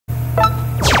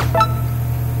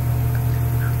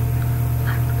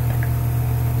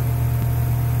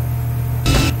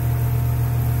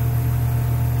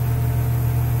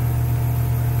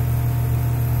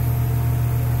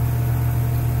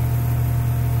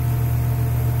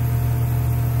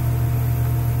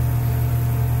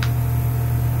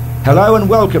Hello and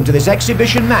welcome to this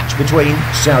exhibition match between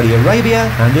Saudi Arabia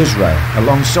and Israel.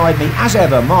 Alongside me, as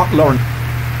ever, Mark Lawrence.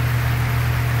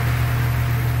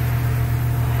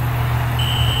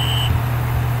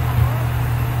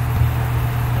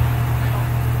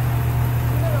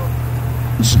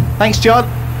 Thanks, John.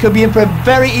 Could be in for a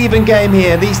very even game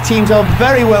here. These teams are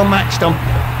very well matched on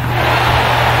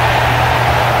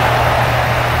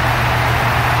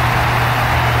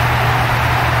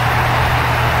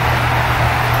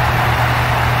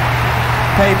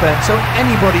paper, so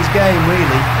anybody's game,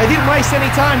 really. They didn't waste any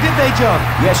time, did they, John?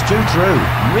 Yes, too true.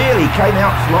 Really came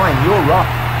out flying, you're right.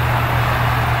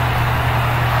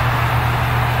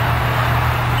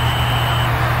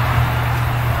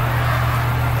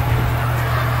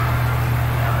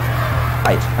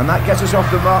 And that gets us off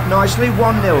the mark nicely,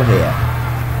 1-0 here.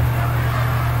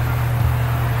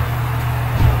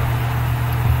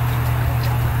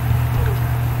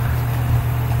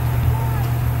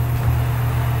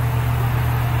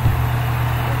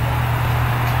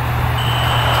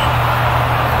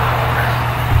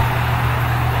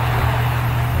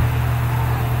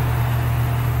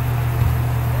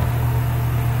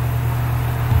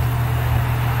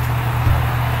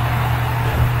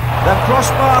 The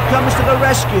crossbar comes to the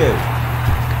rescue.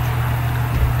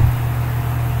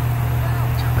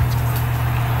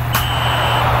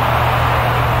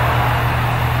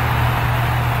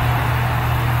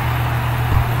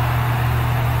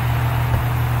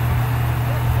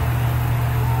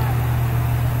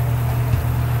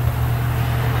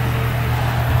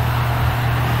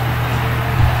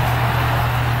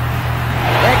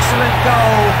 Excellent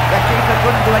goal. The keeper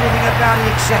couldn't do anything about it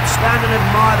except stand and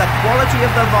admire the quality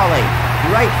of the volley.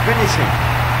 Great finishing.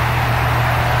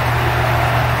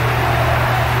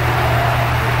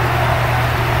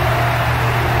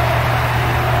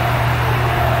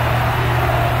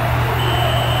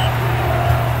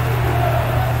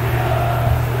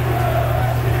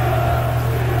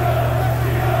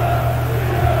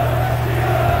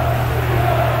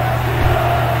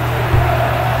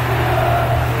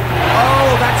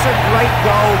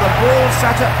 Goal. The ball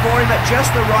sat up for him at just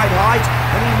the right height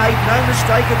and he made no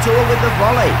mistake at all with the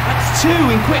volley. That's two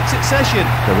in quick succession.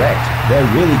 Correct. They're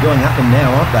really going at them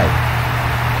now, aren't they?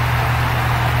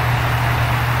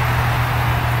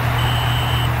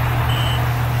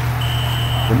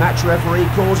 The match referee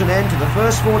calls an end to the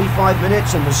first 45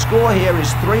 minutes and the score here is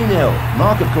 3-0.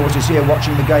 Mark, of course, is here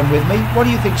watching the game with me. What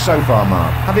do you think so far, Mark?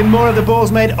 Having more of the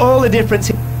ball's made all the difference.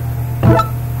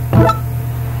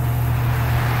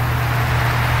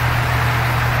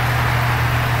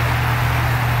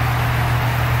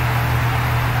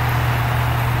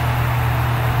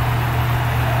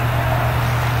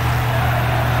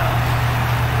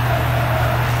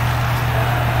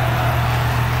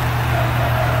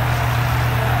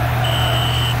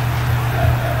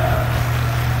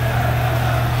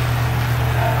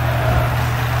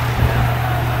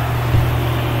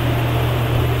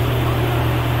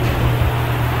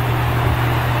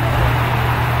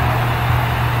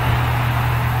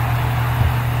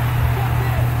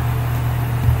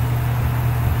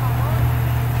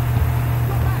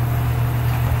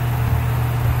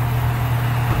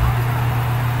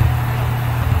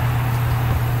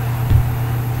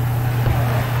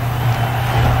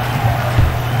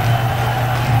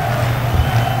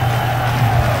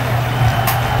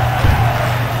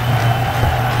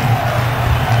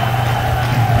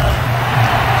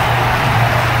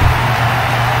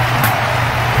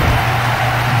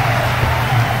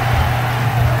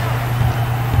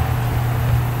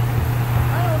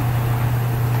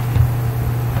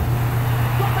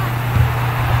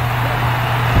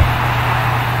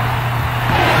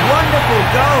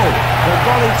 Goal! The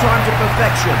volley timed to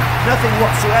perfection. Nothing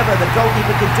whatsoever the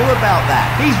goalkeeper could do about that.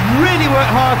 He's really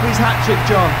worked hard for his hat-trick,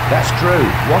 John. That's true.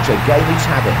 What a game he's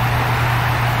having.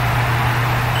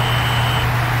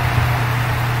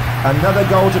 Another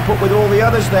goal to put with all the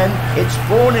others then. It's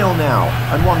 4-0 now,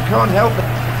 and one can't help but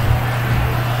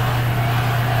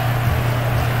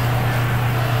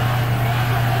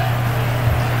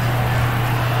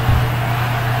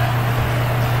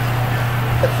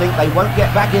think they won't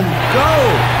get back in. Goal!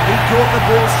 He caught the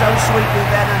ball so sweetly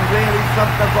then and really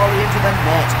thumped the volley into the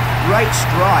net. Great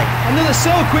strike. Another so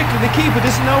quickly the keeper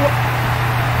doesn't know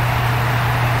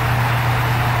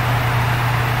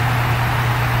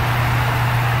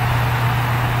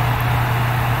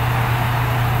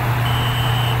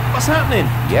what's happening.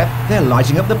 Yep, they're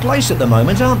lighting up the place at the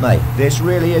moment, aren't they? This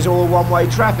really is all one-way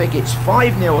traffic. It's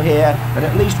 5-0 here, and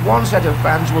at least one set of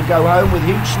fans will go home with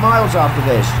huge smiles after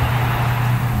this.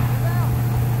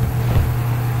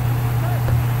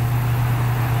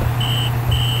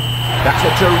 That's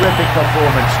a terrific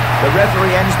performance. The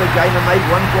referee ends the game and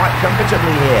they've won quite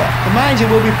comfortably here. The manager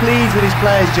will be pleased with his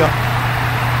players, John.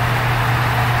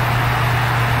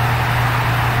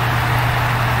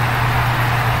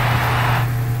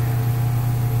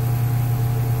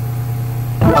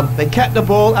 They kept the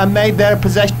ball and made their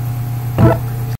possession.